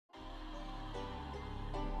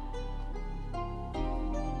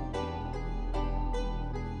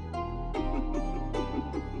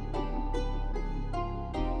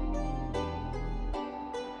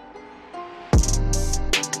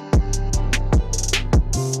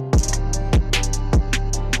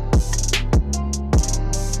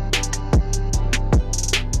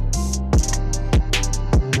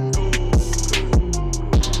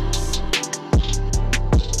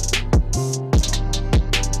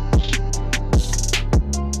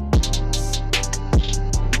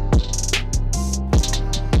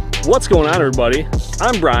What's going on, everybody?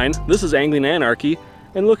 I'm Brian, this is Angling Anarchy,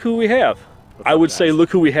 and look who we have. I would say look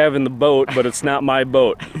who we have in the boat, but it's not my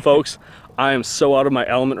boat. Folks, I am so out of my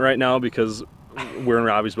element right now because we're in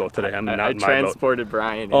Robbie's boat today. I'm not in my boat. I transported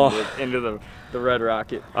Brian into the Red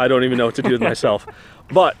Rocket. I don't even know what to do with myself.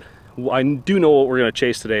 But I do know what we're going to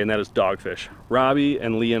chase today, and that is dogfish. Robbie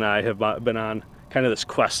and Lee and I have been on kind of this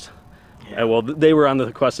quest. Yeah. Well, they were on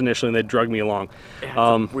the quest initially, and they drugged me along.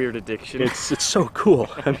 Yeah, it's a weird addiction. It's so cool.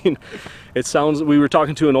 I mean, it sounds. We were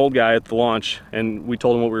talking to an old guy at the launch, and we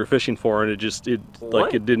told him what we were fishing for, and it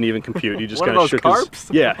didn't even compute. He just kind of shook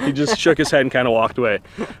he just shook his head and kind of walked away.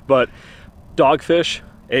 But dogfish,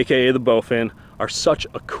 aka the bowfin, are such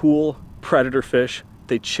a cool predator fish.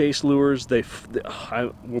 They chase lures. We'll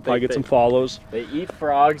probably get some follows. They eat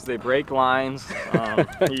frogs. They break lines.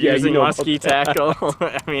 Using musky tackle.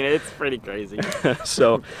 I mean, it's pretty crazy.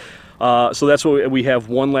 So that's what we have.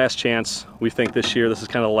 One last chance. We think this year. This is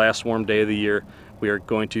kind of the last warm day of the year. We are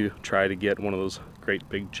going to try to get one of those great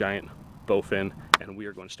big giant bowfin, and we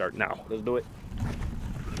are going to start now. Let's do it.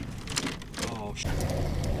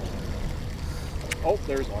 Oh,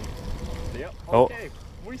 there's one. Yep. Okay. Oh.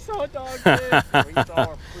 We saw a dogfish. We saw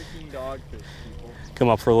a freaking dogfish, people. Come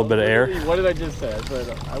up for a little bit of air. What did I just say? I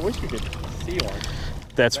said, I wish we could see one.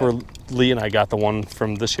 That's where Lee and I got the one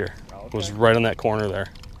from this year. Okay. It was right on that corner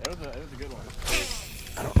there. It was a good one.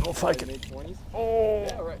 I don't know if I can. Mid-20s? Oh!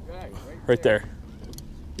 Yeah, right there.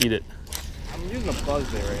 Eat it. I'm using a buzz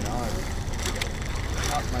bait right now.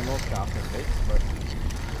 Not my most confident bait, but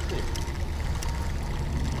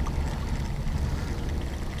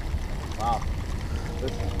wow.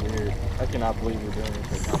 This is weird. I cannot believe we're doing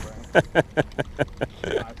this right now,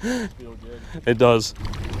 Brian. I feel good. It does.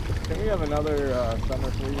 Can we have another summer,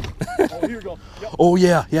 please? Oh, here we go. Yep. Oh,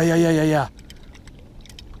 yeah.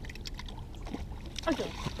 Okay.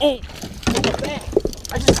 Oh,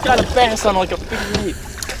 I just got a bass on like a big leap.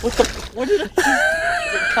 What did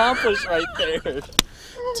I accomplish right there?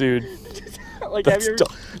 Dude. Like, have you ever...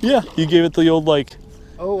 Yeah, you gave it the old, like...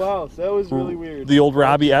 Oh, wow. So that was really weird. The old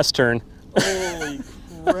Robbie S turn. Holy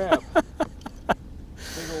crap. Big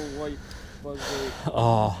old white buzz bait.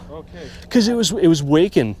 Oh. Okay. Because it was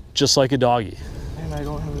waking just like a doggy. And I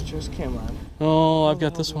don't have a chest cam on. Oh, I've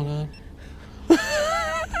got this one on.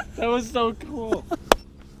 That was so cool.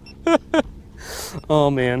 Oh,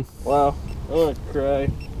 man. Wow. I want to cry.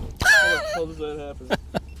 How does that happen? Why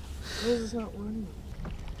is this not running?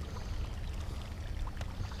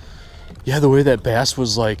 Yeah, the way that bass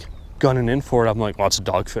was like gunning in for it, I'm like, well, it's a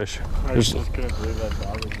dogfish. I just couldn't believe that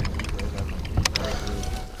dog was going to eat right on my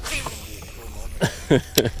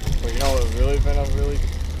feet. But you know what really been a really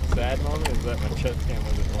sad moment is that my chest cam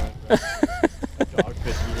wasn't going. A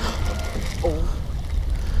dogfish eating. Oh.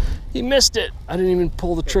 He missed it. I didn't even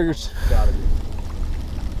pull the triggers. Gotta be.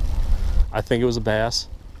 I think it was a bass.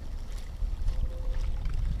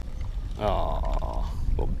 Oh,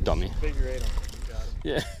 little dummy. Figure 8 on it. You got it.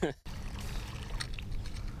 Yeah.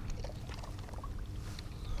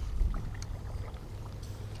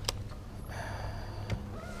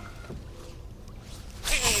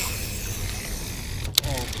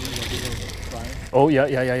 Oh,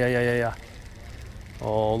 yeah.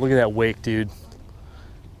 Oh, look at that wake, dude.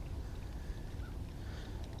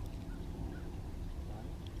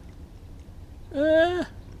 Does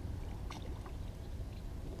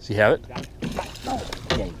he have it?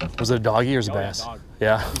 Was it a doggy or was it a bass?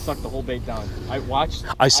 Yeah. He sucked the whole bait down. I watched.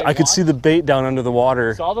 I could see the bait down under the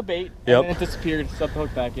water. Saw the bait, and then it disappeared. Set the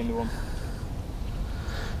hook back into him.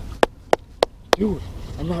 Dude,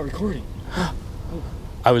 I'm not recording.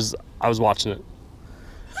 I was watching it.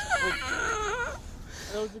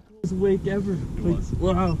 That was the coolest wake ever. Like,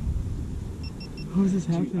 wow. How is this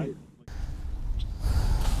happening?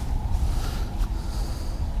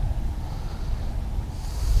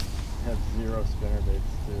 I have 0 spinner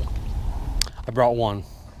baits too. I brought one.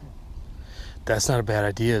 That's not a bad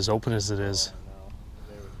idea, as open as it is.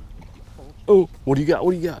 Oh, what do you got?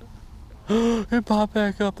 What do you got? It popped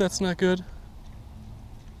back up. That's not good.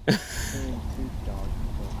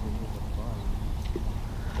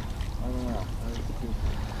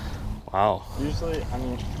 Wow. Usually, I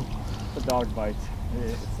mean, the dog bites.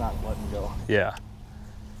 It's not letting go. Yeah.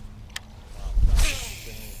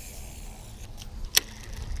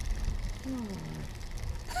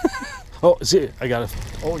 Oh, see, I got it.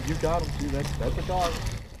 Oh, you got him, dude. That's a dog.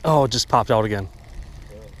 Oh, it just popped out again.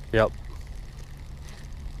 Yep.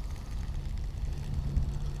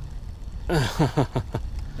 I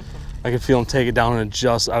could feel him take it down and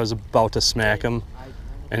adjust. I was about to smack him,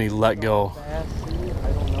 and he let go. I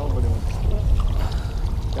don't know, but it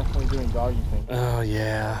was definitely doing doggy things. Oh,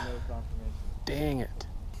 yeah. Dang it.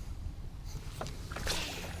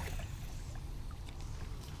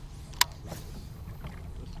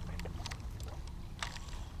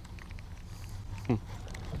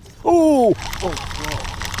 Oh! Oh,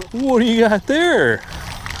 What do you got there? I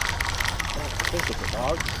think it's a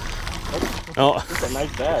dog. Oh, It's a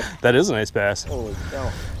nice bass. that is a nice bass. Holy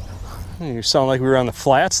cow. You sound like we were on the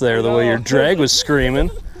flats there, the way your drag was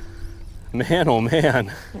screaming. Man, oh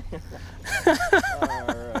man.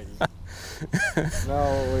 Alrighty.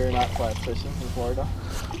 No, we're not flat fishing in Florida.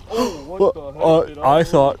 Oh, what the heck? I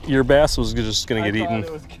thought your bass was just going to get eaten. I thought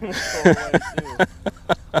it was going to go away too.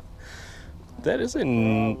 That is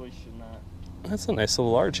Probably should not. That's a nice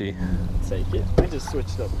little Archie. Take it. I just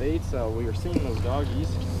switched up bait, so we were seeing those doggies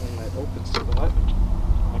in that open spot.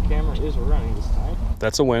 My camera is running this time.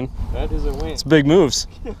 That's a win. That is a win. It's big moves.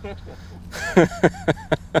 Got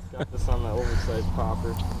this on the oversized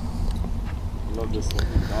popper. Love this one,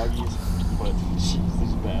 doggies, but jeez,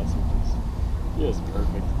 this bass is just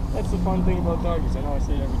perfect. That's the fun thing about doggies. I know I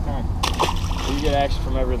say it every time. You get action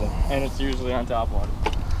from everything, and it's usually on top water.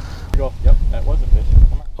 Go. Yep, that was a fish.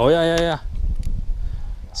 Come on. Oh yeah.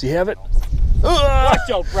 Does he have it? Watch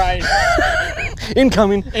out, Brian.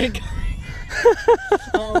 Incoming.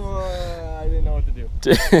 Oh, I didn't know what to do.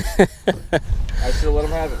 I should have let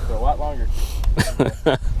him have it for a lot longer.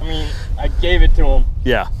 I mean, I gave it to him.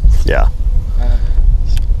 Yeah. He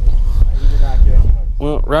did not get any hooks.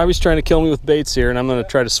 Well, Robbie's trying to kill me with baits here, and I'm going to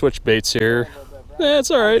try to switch baits here.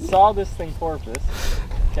 It's all right. I saw this thing porpoise.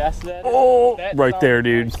 Cast that. Oh, that right there,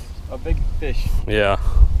 dude. Like a big fish. Yeah.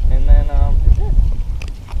 And then,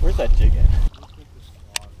 where's that jig at?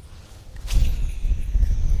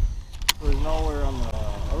 There's nowhere on the,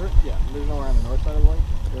 there's nowhere on the north side of the lake,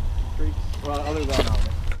 the creek. Well, other than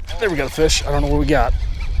There we got a fish. I don't know what we got.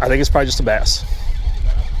 I think it's probably just a bass.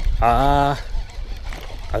 I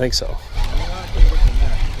think so.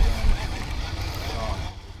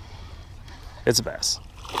 It's a bass.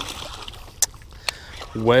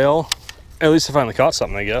 Well, at least I finally caught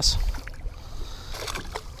something, I guess.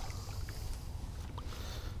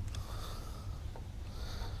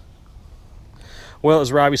 Well,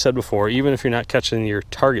 as Robbie said before, even if you're not catching your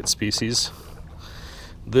target species,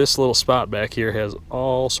 this little spot back here has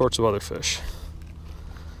all sorts of other fish.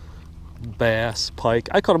 Bass, pike.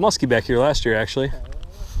 I caught a muskie back here last year, actually.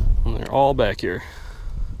 And they're all back here.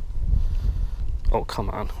 Oh, come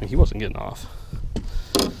on. He wasn't getting off.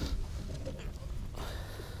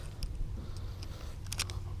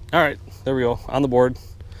 All right, there we go. On the board.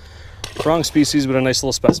 Wrong species, but a nice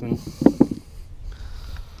little specimen.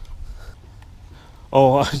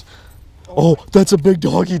 Oh, that's a big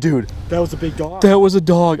doggy, dude. that was a big dog. That was a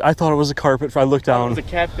dog. I thought it was a carpet. I looked down. It was a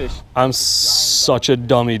catfish. I'm such a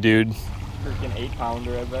dummy, dude. Freaking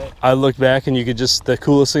 8-pounder, I bet. I looked back and you could just, the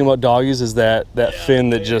coolest thing about doggies is that fin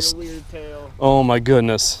that just, weird tail. oh my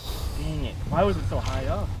goodness. Dang it. Why was it so high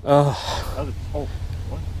up? Oh, What?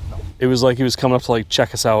 No. it was like he was coming up to like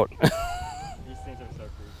check us out. These things are so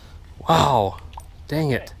creepy. Wow,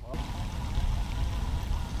 dang it.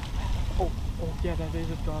 Oh, yeah, that is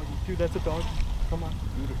a doggy. Dude, that's a dog. Come on,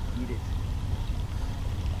 eat it.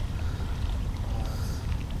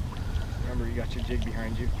 Remember, you got your jig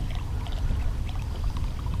behind you.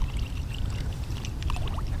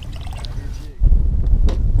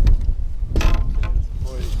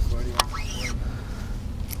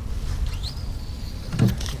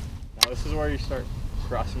 Now this is where you start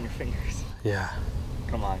crossing your fingers. Yeah.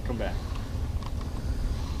 Come on, come back.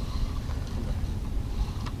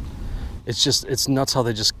 It's just, it's nuts how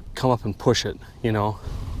they just come up and push it, you know?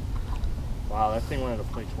 Wow, that thing wanted to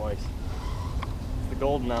play twice. It's the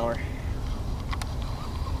golden hour.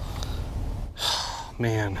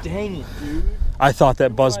 Man. Dang it, dude. I thought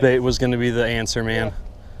that buzzbait was going to be the answer, man.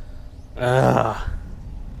 Yeah.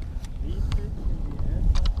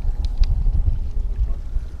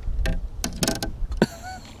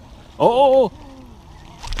 Oh!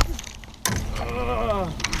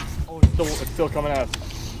 It's still coming at us.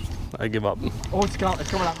 I give up. Oh, it's coming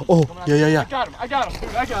out. Oh, coming out. yeah. I got him,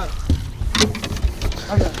 dude. I got him.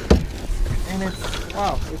 And it's,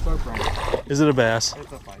 wow, it's our problem. Is it a bass?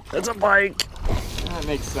 It's a pike. It's a pike. That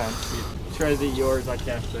makes sense. You try to eat yours, I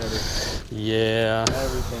cast better. Yeah.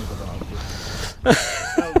 Everything's a dog.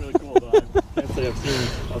 That was really cool, though. I can't say I've seen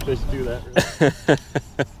a fish do that,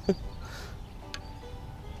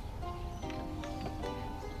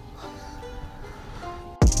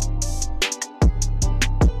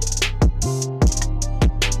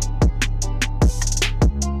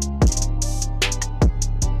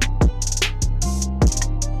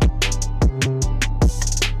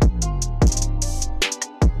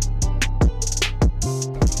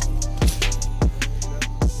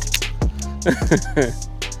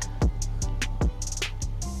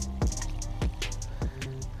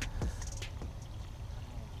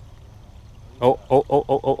 really. Oh, oh, oh,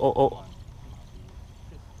 oh, oh, oh,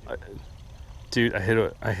 oh. Dude, I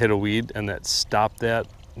hit a weed and that stopped that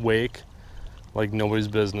wake like nobody's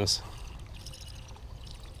business.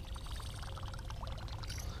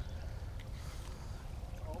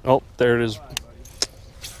 Oh, there it is.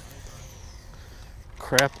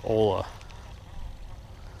 Crapola.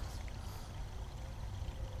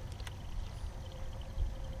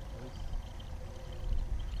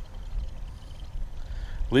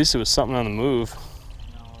 At least it was something on the move.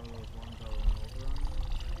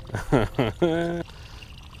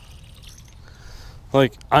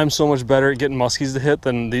 Like, I'm so much better at getting muskies to hit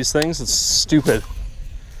than these things. It's stupid.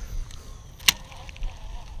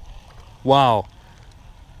 Wow.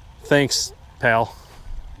 Thanks, pal.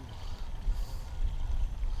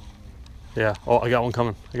 Yeah. Oh, I got one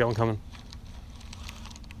coming. I got one coming.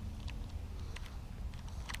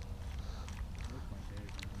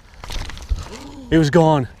 It was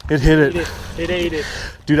gone. It hit it. It ate it.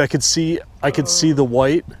 Dude, I could see the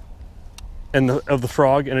white and of the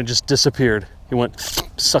frog, and it just disappeared. He went,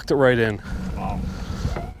 sucked it right in. Wow.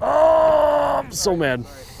 Oh, I'm so mad. All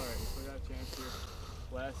right, we got a chance here.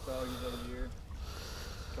 Last doggies of the year,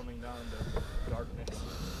 coming down to darkness.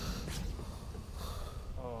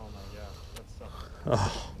 Oh my god, that sucks.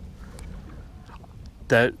 Oh.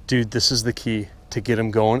 That, dude, this is the key to get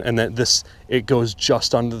him going, and that it goes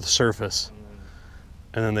just under the surface,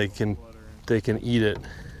 and then they can eat it.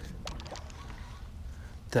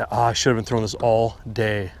 I should have been throwing this all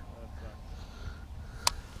day.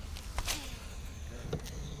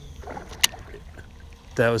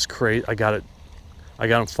 That was crazy. I got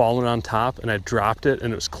him falling on top, and I dropped it,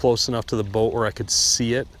 and it was close enough to the boat where I could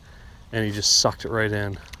see it, and he just sucked it right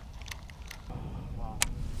in.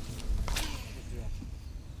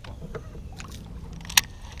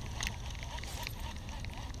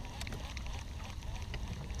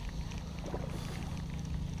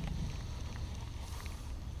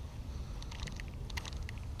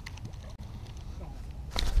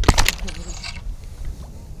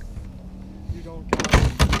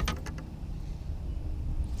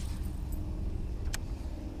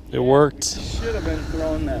 It worked. Should have been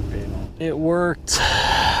throwing that bait. It worked.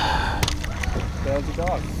 That was a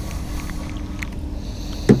dog.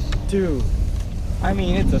 Dude, I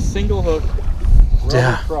mean, it's a single hook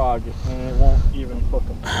rubber frog, and it won't even hook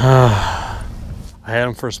him. I had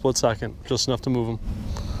him for a split second, just enough to move him.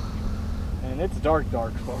 And it's dark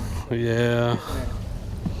frog. Yeah.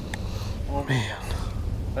 Oh man,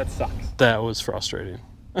 that sucks. That was frustrating.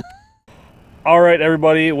 All right,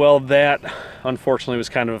 everybody. Well, that unfortunately was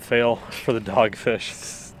kind of a fail for the dogfish.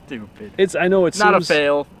 Stupid. I know it's not a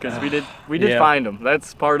fail because we did find them.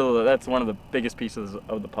 That's that's one of the biggest pieces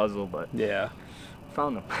of the puzzle. But yeah,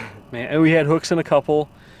 found them. Man, and we had hooks in a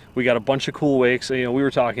couple. We got a bunch of cool wakes. You know, we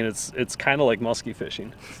were talking. It's kind of like muskie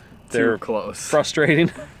fishing. They're too close.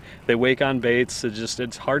 Frustrating. They wake on baits.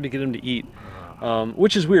 It's hard to get them to eat.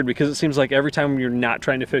 Which is weird because it seems like every time you're not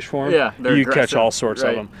trying to fish for them, you catch all sorts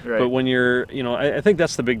of them. Right. But when you're, I think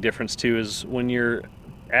that's the big difference too, is when you're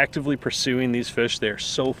actively pursuing these fish, they're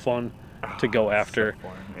so fun to go after. So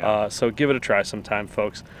fun, yeah. So give it a try sometime,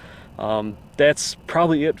 folks. That's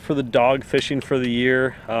probably it for the dog fishing for the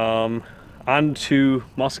year. On to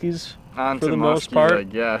muskies. For the most part, I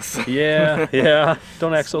guess. Yeah.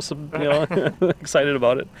 Don't act so excited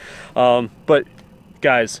about it. But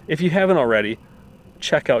guys, if you haven't already,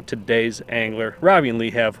 check out today's angler. Robbie and Lee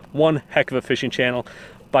have one heck of a fishing channel.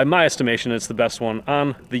 By my estimation, it's the best one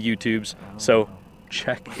on the YouTubes. So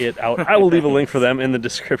check it out. I will leave a link for them in the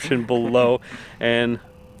description below. And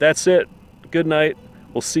that's it. Good night.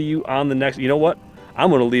 We'll see you on the next. You know what? I'm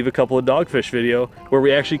going to leave a couple of dogfish video where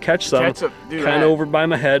we actually catch some kind of over by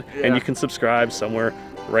my head, and you can subscribe somewhere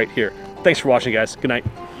right here. Thanks for watching, guys. Good night.